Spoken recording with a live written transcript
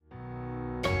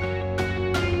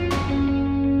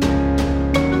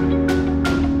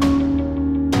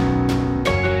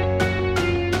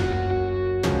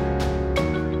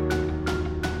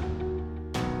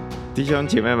弟兄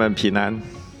姐妹们平安。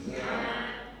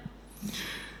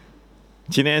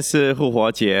今天是复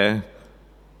活节，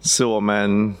是我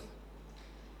们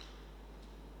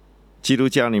基督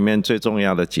教里面最重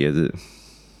要的节日。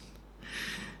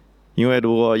因为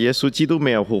如果耶稣基督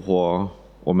没有复活，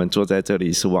我们坐在这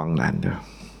里是枉然的。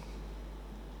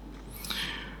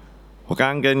我刚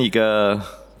刚跟一个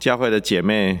教会的姐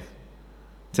妹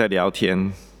在聊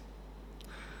天，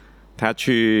她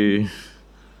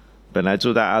本来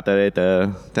住在阿德雷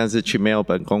德，但是去墨尔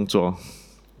本工作，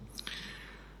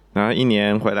然后一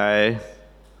年回来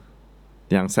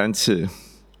2-3次。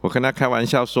我跟她开玩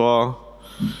笑说，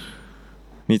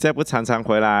你再不常常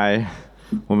回来，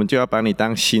我们就要把你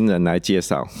当新人来介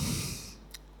绍。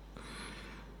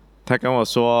她跟我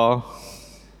说，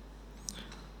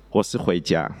我是回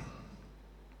家。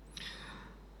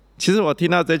其实我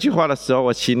听到这句话的时候，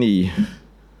我心里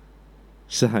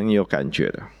是很有感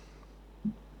觉的。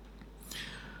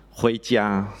回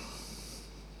家，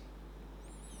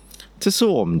这是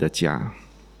我们的家。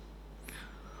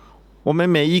我们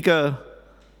每一个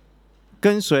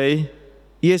跟随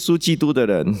耶稣基督的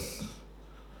人，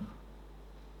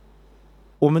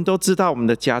我们都知道我们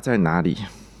的家在哪里。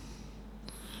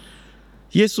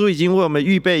耶稣已经为我们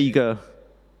预备一个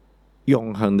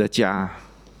永恒的家，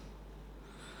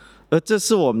而这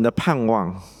是我们的盼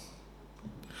望。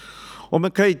我们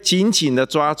可以紧紧的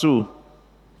抓住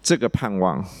这个盼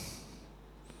望。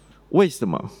为什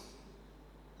么？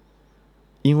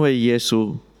因为耶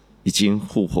稣已经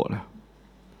复活了。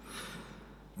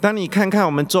当你看看我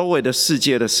们周围的世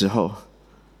界的时候，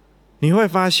你会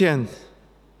发现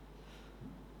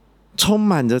充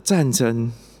满着战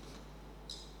争，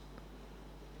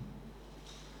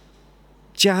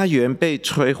家园被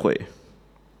摧毁，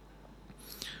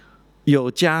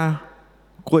有家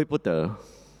归不得，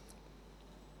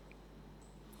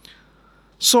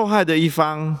受害的一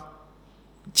方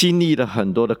经历了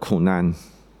很多的苦难，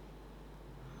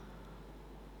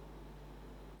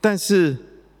但是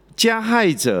加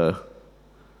害者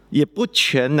也不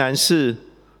全然是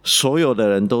所有的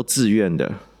人都自愿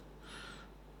的。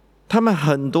他们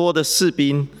很多的士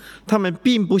兵，他们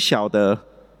并不晓得，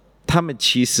他们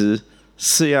其实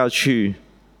是要去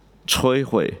摧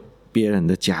毁别人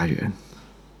的家园。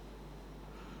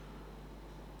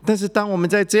但是当我们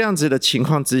在这样子的情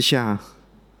况之下，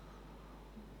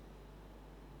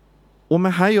我们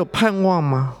还有盼望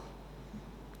吗？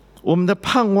我们的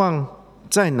盼望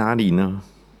在哪里呢？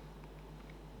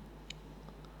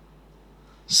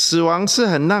死亡是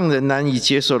很让人难以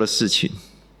接受的事情，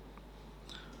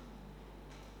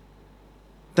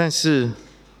但是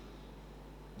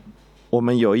我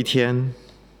们有一天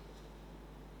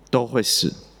都会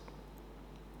死，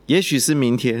也许是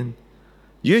明天，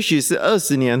也许是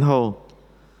20年后，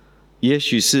也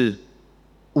许是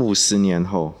50年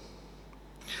后。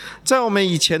在我们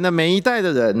以前的每一代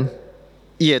的人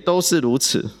也都是如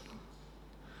此。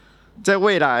在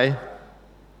未来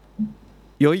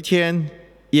有一天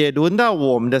也轮到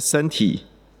我们的身体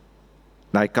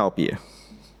来告别。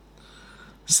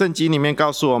圣经里面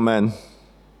告诉我们，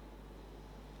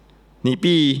你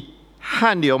必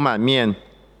汗流满面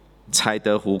才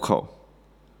得糊口，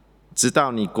直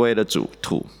到你归了主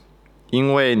土，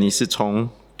因为你是从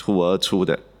土而出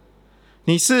的，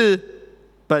你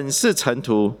本是尘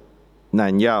土，乃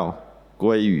要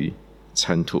归于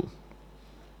尘土。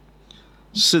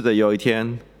是的，有一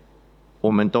天我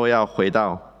们都要回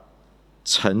到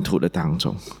尘土的当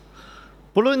中。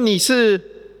不论你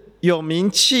是有名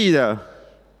气的，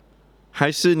还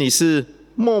是你是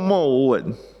默默无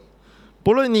闻，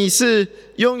不论你是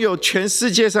拥有全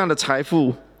世界上的财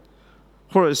富，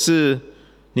或者是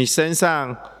你身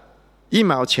上1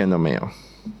毛钱都没有，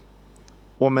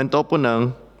我们都不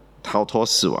能逃脱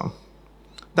死亡。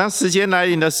当时间来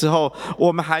临的时候，我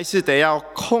们还是得要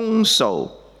空手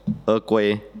而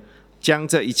归，将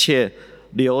这一切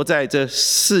留在这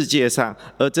世界上，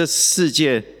而这世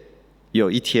界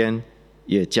有一天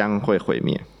也将会毁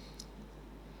灭。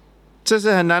这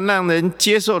是很难让人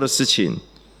接受的事情，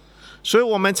所以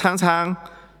我们常常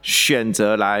选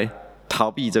择来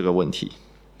逃避这个问题。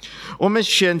我们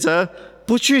选择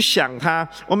不去想它，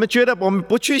我们觉得我们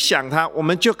不去想它，我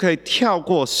们就可以跳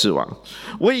过死亡。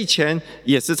我以前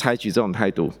也是采取这种态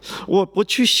度，我不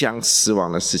去想死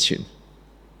亡的事情。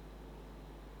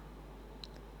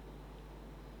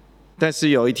但是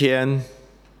有一天，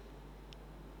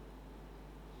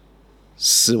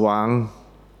死亡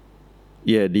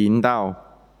也临到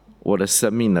我的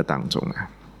生命的当中了。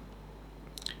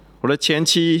我的前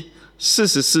妻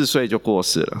44岁就过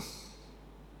世了。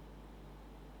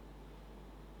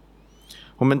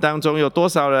我们当中有多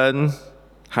少人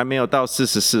还没有到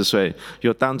44岁，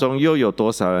当中又有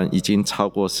多少人已经超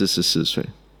过44岁？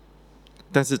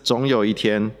但是总有一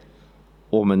天，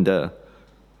我们的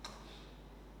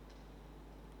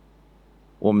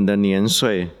年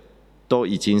岁都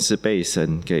已经是被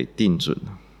神给定准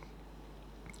了，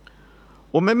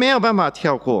我们没有办法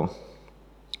跳过，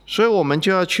所以我们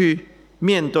就要去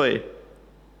面对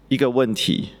一个问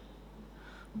题，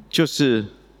就是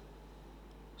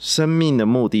生命的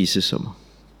目的是什么？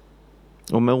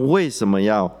我们为什么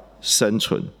要生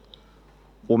存？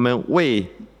我们为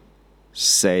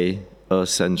谁而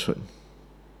生存？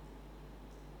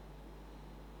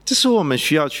这是我们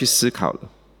需要去思考的。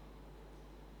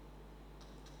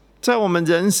在我们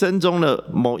人生中的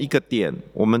某一个点，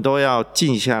我们都要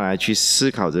静下来去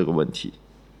思考这个问题。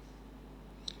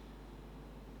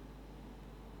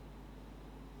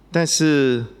但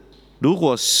是，如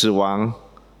果死亡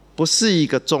不是一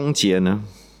个终结呢？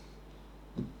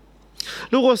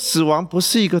如果死亡不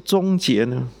是一个终结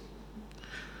呢？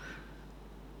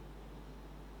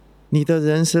你的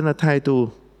人生的态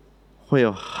度会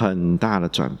有很大的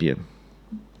转变。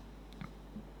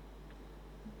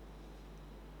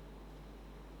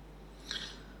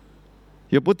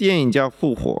有部电影叫《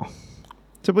复活》，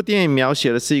这部电影描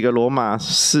写的是一个罗马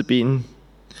士兵，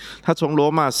他从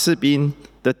罗马士兵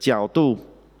的角度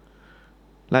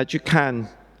来去看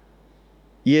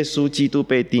耶稣基督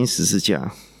被钉十字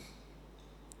架。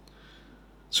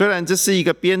虽然这是一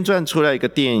个编撰出来一个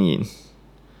电影，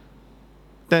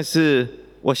但是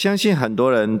我相信很多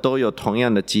人都有同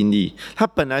样的经历。他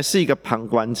本来是一个旁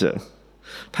观者，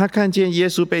他看见耶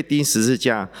稣被钉十字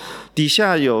架，底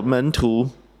下有门徒，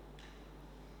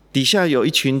底下有一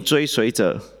群追随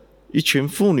者，一群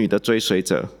妇女的追随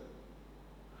者。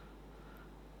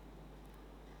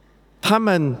他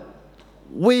们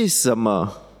为什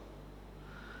么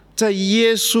在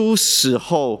耶稣死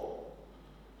后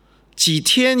几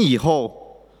天以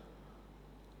后，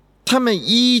他们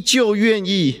依旧愿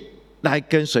意来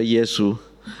跟随耶稣？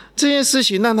这件事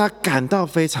情让他感到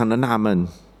非常的纳闷。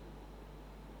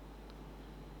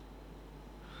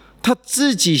他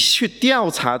自己去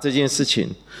调查这件事情，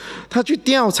他去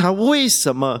调查为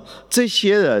什么这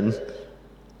些人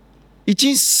已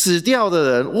经死掉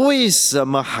的人，为什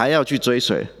么还要去追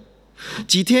随？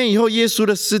几天以后，耶稣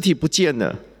的尸体不见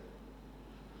了。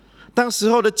当时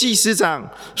候的祭司长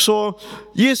说，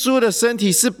耶稣的身体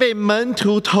是被门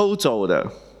徒偷走的。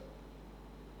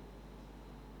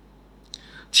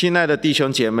亲爱的弟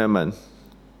兄姐妹们，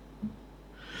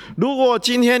如果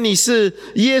今天你是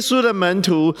耶稣的门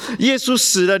徒，耶稣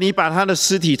死了，你把他的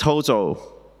尸体偷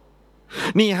走，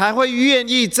你还会愿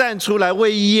意站出来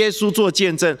为耶稣做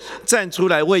见证，站出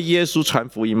来为耶稣传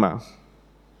福音吗？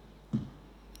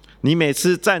你每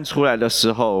次站出来的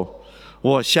时候，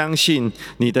我相信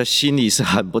你的心里是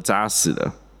很不扎实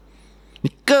的，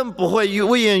你更不会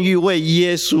愿意为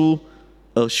耶稣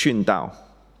而殉道。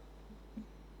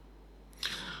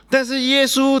但是耶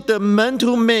稣的门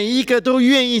徒每一个都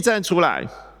愿意站出来，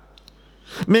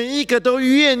每一个都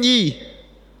愿意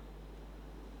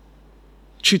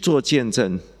去做见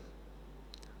证，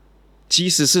即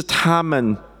使是他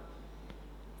们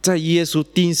在耶稣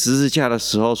钉十字架的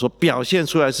时候所表现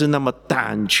出来是那么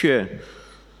胆怯，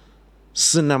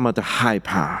是那么的害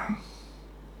怕。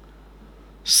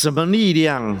什么力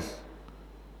量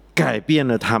改变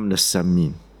了他们的生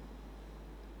命？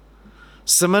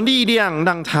什么力量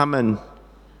让他们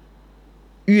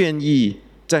愿意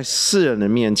在世人的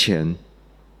面前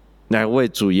来为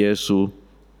主耶稣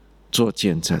做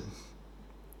见证？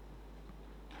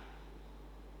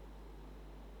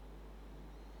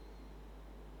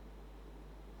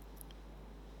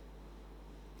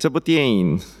这部电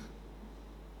影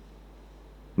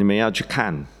你们要去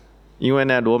看，因为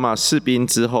呢，罗马士兵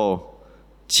之后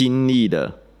经历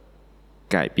了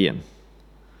改变。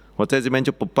我在这边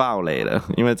就不爆雷了，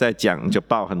因为再讲就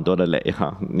爆很多的雷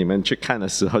哈，你们去看的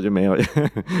时候就没有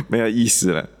意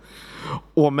思了。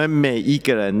我们每一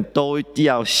个人都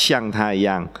要像他一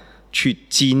样去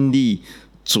经历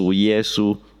主耶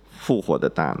稣复活的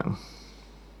大能。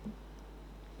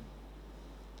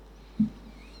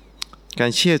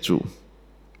感谢主，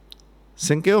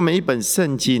神给我们一本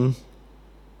圣经，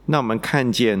让我们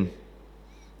看见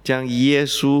将耶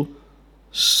稣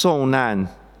受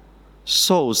难、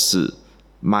受死、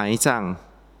埋葬，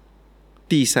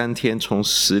第3天从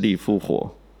死里复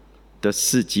活的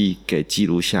事迹给记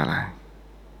录下来。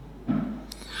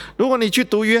如果你去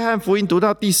读约翰福音，读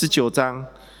到第19章，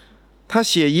他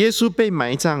写耶稣被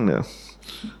埋葬了。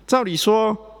照理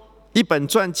说，一本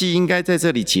传记应该在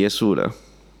这里结束了。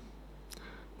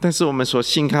但是我们所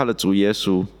信靠的主耶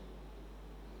稣，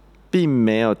并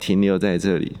没有停留在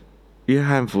这里。约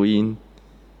翰福音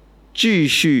继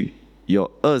续有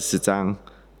20章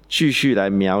继续来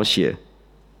描写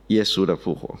耶稣的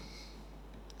复活。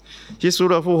耶稣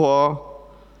的复活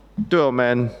对我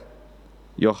们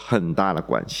有很大的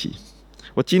关系。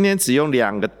我今天只用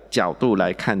2个角度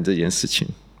来看这件事情。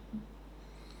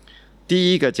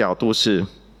第一个角度是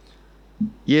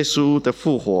耶稣的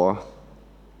复活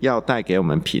要带给我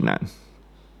们平安，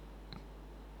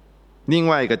另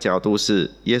外一个角度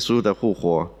是耶稣的复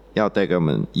活要带给我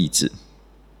们医治。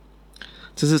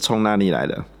这是从哪里来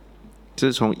的？这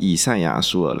是从以赛亚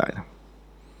书而来的。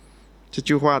这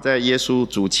句话在耶稣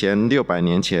主前600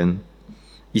年前，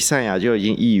以赛亚就已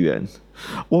经预言，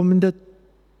我们的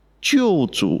救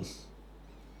主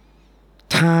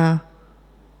他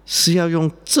是要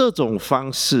用这种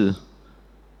方式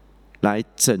来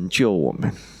拯救我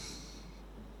们。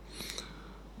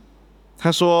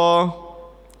他说，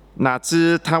哪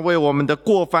知他为我们的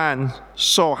过犯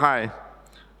受害，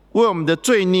为我们的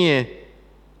罪孽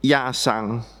压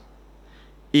伤，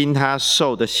因他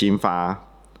受的刑罚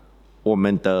我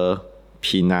们得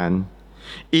平安，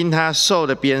因他受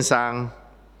的鞭伤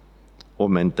我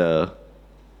们得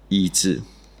医治。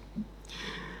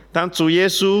当主耶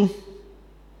稣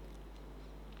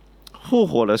复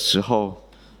活的时候，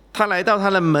他来到他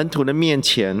的门徒的面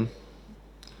前，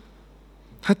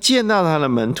他见到他的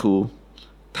门徒，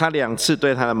他2次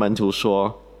对他的门徒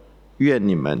说，愿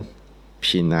你们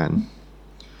平安，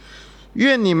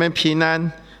愿你们平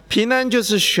安。平安就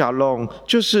是shalom，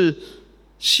就是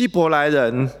希伯来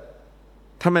人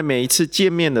他们每一次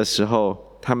见面的时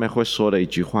候他们会说的一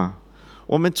句话。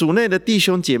我们主内的弟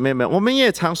兄姐妹们，我们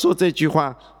也常说这句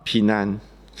话，平安。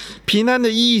平安的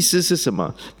意思是什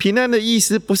么？平安的意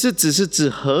思不是只是指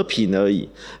和平而已，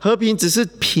和平只是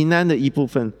平安的一部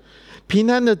分。平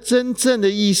安的真正的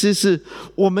意思是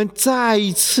我们再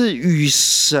一次与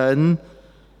神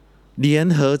联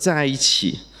合在一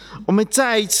起，我们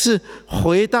再一次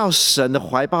回到神的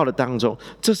怀抱的当中，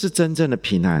这是真正的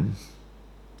平安。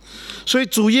所以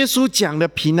主耶稣讲的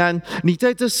平安，你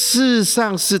在这世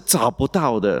上是找不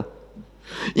到的，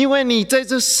因为你在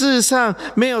这世上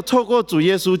没有透过主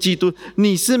耶稣基督，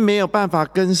你是没有办法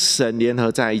跟神联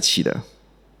合在一起的。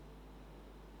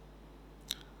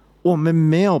我们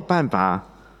没有办法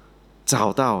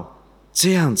找到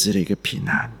这样子的一个平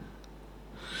安。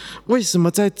为什么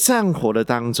在战火的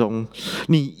当中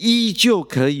你依旧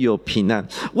可以有平安？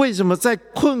为什么在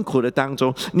困苦的当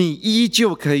中你依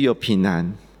旧可以有平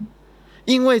安？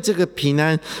因为这个平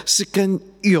安是跟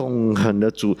永恒的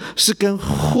主，是跟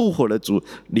复活的主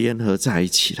联合在一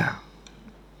起的。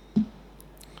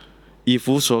以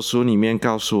弗所书里面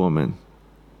告诉我们，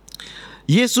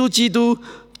耶稣基督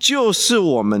就是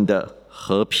我们的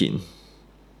和平，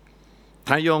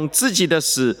他用自己的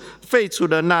死废除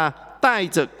了那带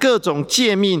着各种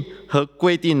诫命和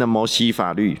规定的摩西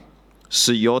法律，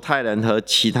使犹太人和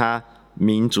其他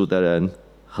民族的人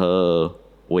合而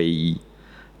为一，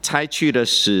拆去了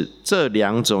使这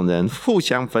2种人互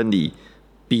相分离、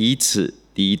彼此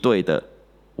敌对的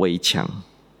围墙。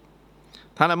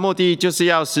他的目的就是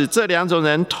要使这2种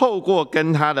人透过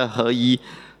跟他的合一，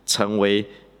成为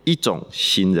一种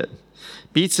新人，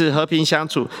彼此和平相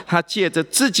处。他借着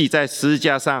自己在十字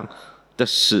架上的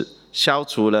死，消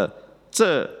除了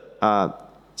这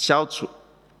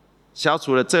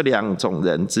2种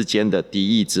人之间的敌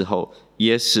意之后，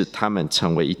也使他们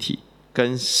成为一体，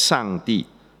跟上帝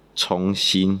重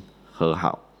新和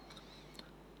好。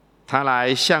他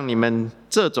来向你们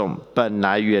这种本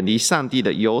来远离上帝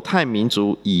的犹太民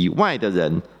族以外的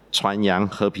人传扬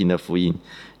和平的福音，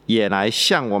也来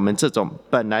向我们这种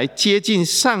本来接近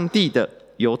上帝的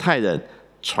犹太人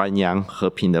传扬和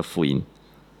平的福音。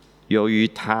由于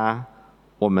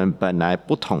我们本来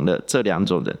不同的这2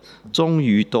种人，终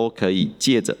于都可以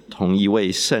借着同一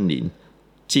位圣灵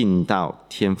进到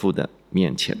天父的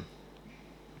面前。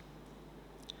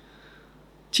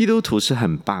基督徒是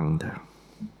很棒的，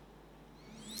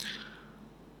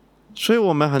所以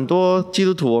我们很多基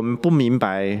督徒我们不明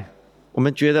白，我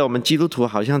们觉得我们基督徒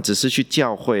好像只是去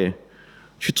教会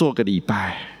去做个礼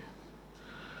拜。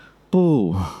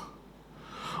不，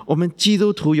我们基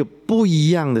督徒有不一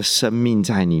样的生命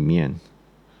在里面，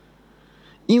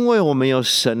因为我们有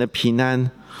神的平安，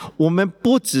我们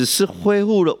不只是恢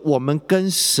复了我们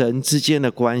跟神之间的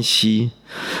关系，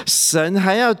神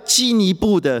还要进一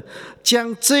步的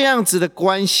将这样子的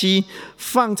关系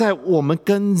放在我们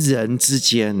跟人之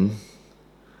间。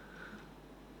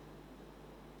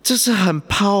这是很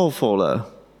powerful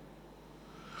了，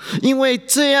因为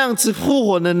这样子复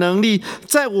活的能力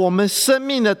在我们生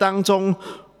命的当中，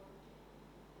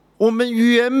我们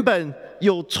原本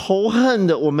有仇恨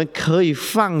的，我们可以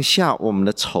放下我们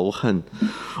的仇恨，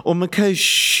我们可以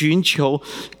寻求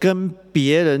跟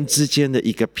别人之间的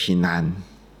一个平安。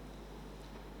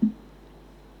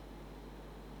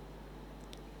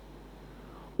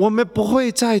我们不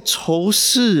会再仇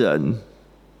视人，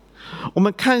我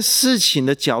们看事情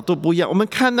的角度不一样，我们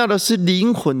看到的是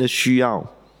灵魂的需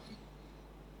要。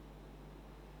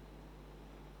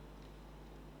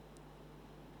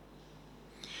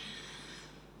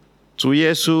主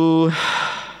耶稣，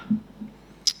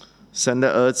神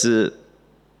的儿子，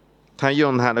他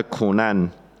用他的苦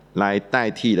难来代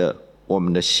替了我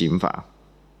们的刑罚，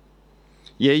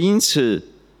也因此，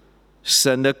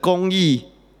神的公义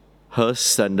和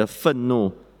神的愤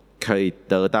怒可以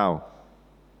得到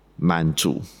满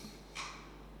足。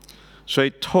所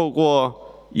以，透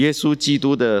过耶稣基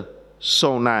督的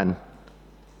受难，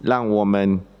让我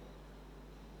们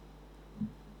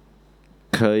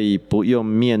可以不用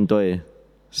面对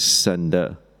神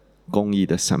的公义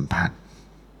的审判。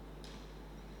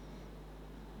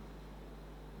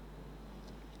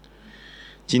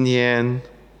今天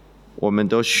我们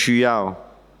都需要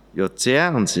有这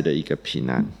样子的一个平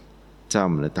安在我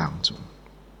们的当中。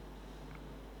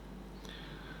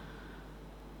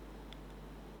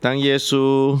当耶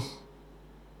稣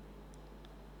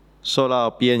受到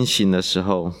鞭刑的时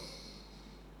候，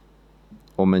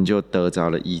我们就得着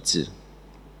了医治。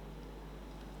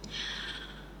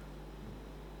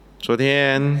昨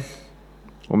天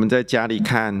我们在家里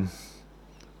看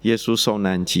耶稣受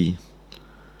难记，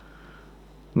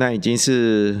那已经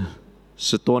是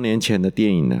10多年前的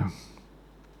电影了。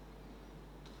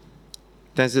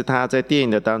但是他在电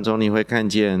影的当中，你会看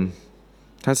见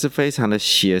他是非常的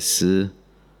写实，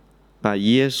把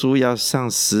耶稣要上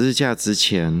十字架之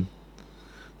前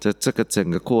的这个整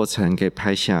个过程给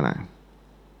拍下来。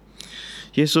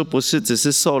耶稣不是只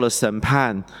是受了审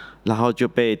判，然后就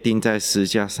被钉在十字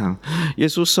架上。耶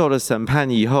稣受了审判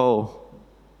以后，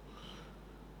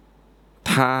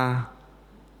他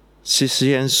是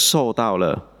先受到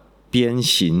了鞭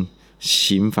刑、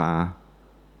刑罚，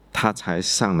他才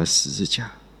上了十字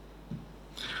架。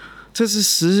这是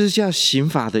十字架刑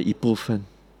罚的一部分。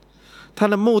他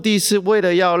的目的是为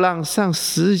了要让上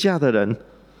十字架的人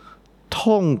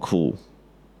痛苦，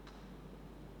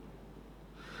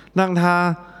让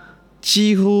他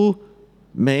几乎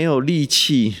没有力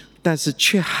气，但是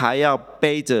却还要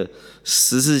背着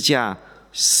十字架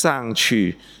上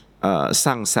去，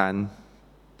上山，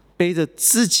背着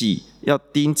自己要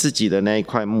钉自己的那一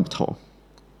块木头。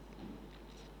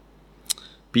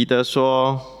彼得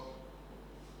说，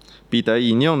彼得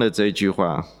引用了这句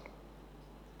话，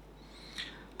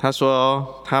他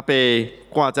说他被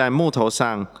挂在木头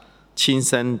上，亲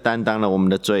身担当了我们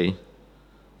的罪，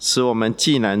使我们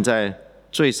既然在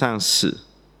罪上死，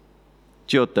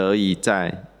就得以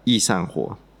在义上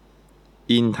活。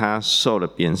因他受了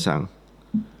鞭伤，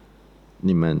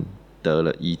你们得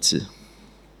了医治。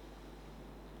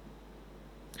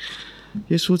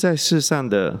耶稣在世上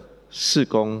的事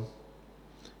工，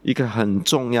一个很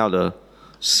重要的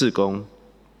事工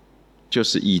就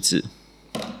是医治。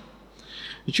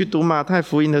你去读马太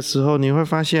福音的时候，你会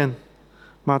发现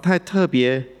马太特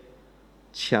别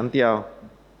强调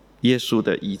耶稣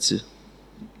的医治。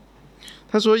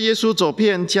他说，耶稣走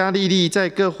遍加利利，在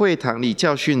各会堂里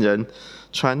教训人，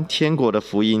传天国的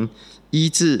福音，医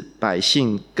治百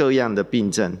姓各样的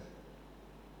病症。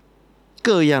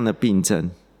各样的病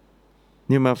症，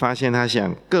你有没有发现他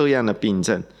想各样的病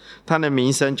症？他的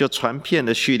名声就传遍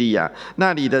了叙利亚，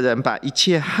那里的人把一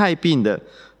切害病的，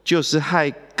就是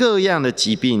害各样的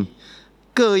疾病、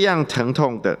各样疼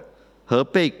痛的，和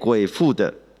被鬼附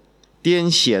的、癫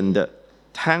痫的、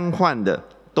瘫痪的，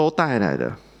都带来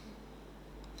了。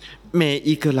每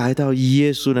一个来到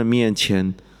耶稣的面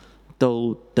前，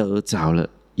都得着了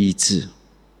医治。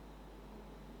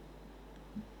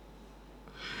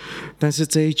但是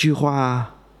这一句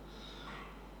话，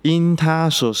因他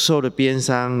所受的鞭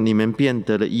伤，你们便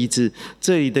得了医治。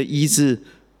这里的医治，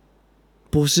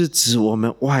不是指我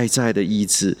们外在的医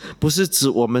治，不是指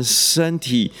我们身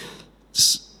体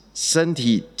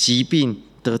疾病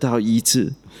得到医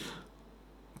治。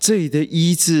这里的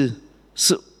医治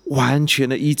是完全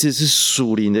的医治，是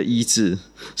属灵的医治，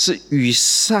是与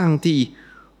上帝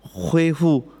恢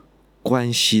复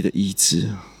关系的医治。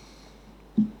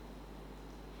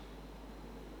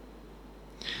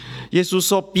耶稣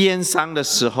受鞭伤的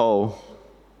时候，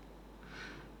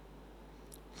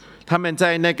他们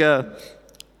在那个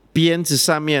鞭子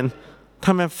上面，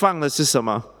他们放的是什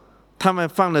么？他们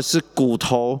放的是骨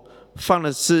头，放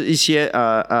的是一些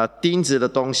钉子的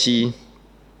东西，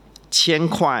铅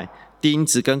块、钉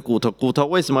子跟骨头。骨头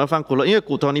为什么要放骨头？因为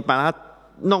骨头你把它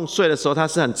弄碎的时候，它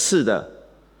是很刺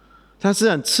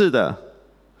的，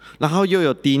然后又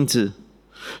有钉子，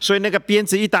所以那个鞭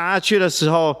子一打下去的时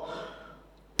候，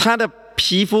它的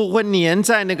皮肤会粘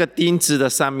在那个钉子的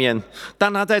上面。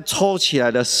当它再抽起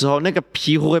来的时候，那个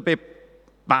皮肤会被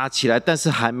拔起来，但是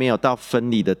还没有到分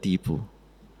离的地步。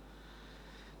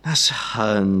那是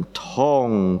很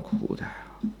痛苦的。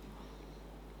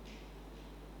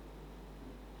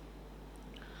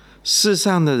世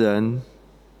上的人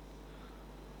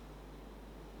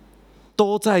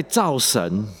都在造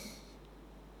神，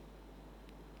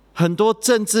很多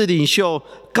政治领袖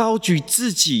高举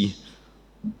自己，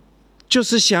就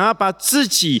是想要把自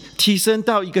己提升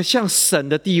到一个像神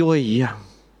的地位一样。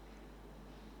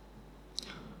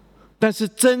但是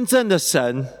真正的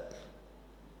神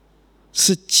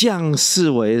是降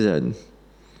世为人，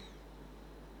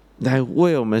来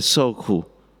为我们受苦，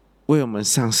为我们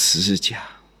上十字架。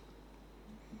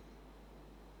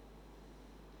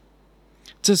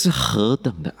这是何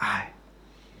等的爱！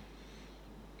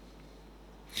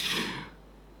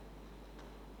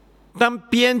当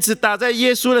鞭子打在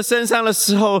耶稣的身上的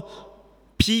时候，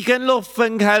皮跟肉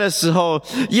分开的时候，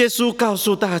耶稣告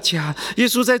诉大家，耶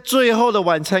稣在最后的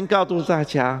晚餐告诉大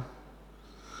家，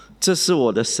这是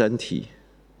我的身体，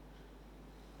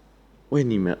为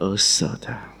你们而舍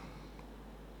的。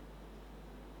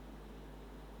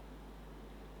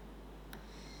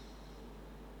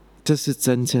这是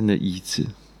真正的医治。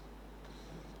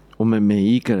我们每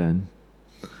一个人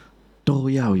都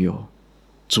要有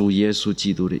主耶稣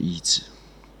基督的医治。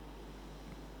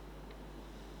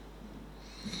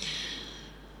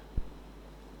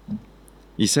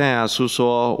以赛亚书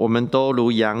说，我们都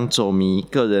如羊走迷，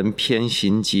个人偏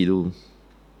行己路。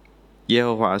耶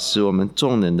和华使我们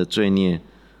众人的罪孽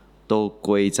都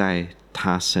归在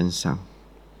他身上。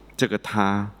这个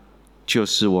他就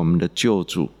是我们的救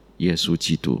主耶稣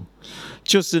基督，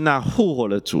就是那复活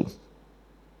的主。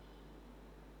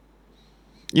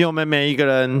因为我们每一个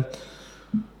人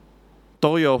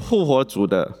都有复活主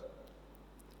的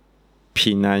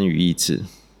平安与医治。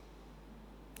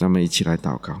那么一起来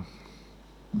祷告。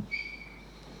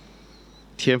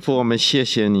天父，我们谢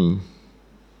谢你，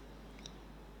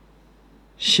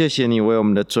谢谢你为我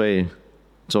们的罪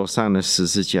走上了十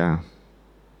字架，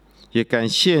也感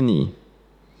谢你，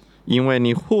因为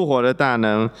你复活的大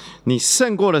能，你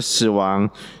胜过了死亡，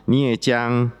你也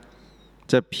将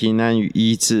这平安与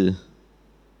医治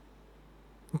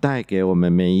带给我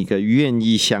们每一个愿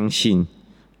意相信、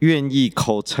愿意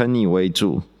口称你为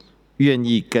主、愿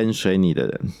意跟随你的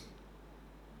人。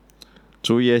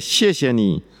主也谢谢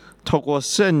你，透过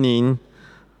圣灵，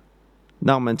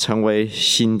让我们成为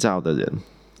新造的人。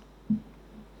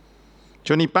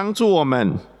求你帮助我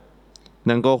们，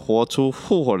能够活出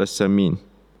复活的生命，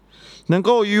能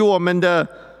够与我们的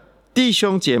弟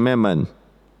兄姐妹们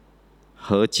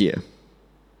和解，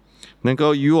能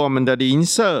够与我们的邻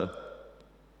舍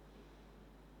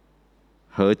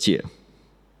和解，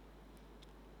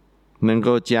能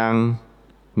够将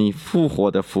你复活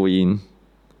的福音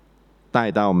带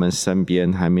到我们身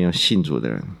边还没有信主的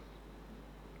人，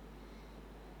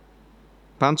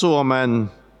帮助我们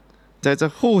在这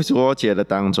复活节的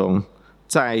当中，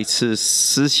再一次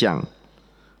思想，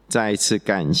再一次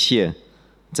感谢，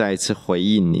再一次回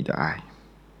应你的爱。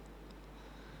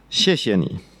谢谢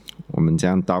你，我们这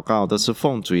样祷告都是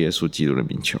奉主耶稣基督的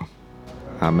名求，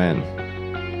阿们。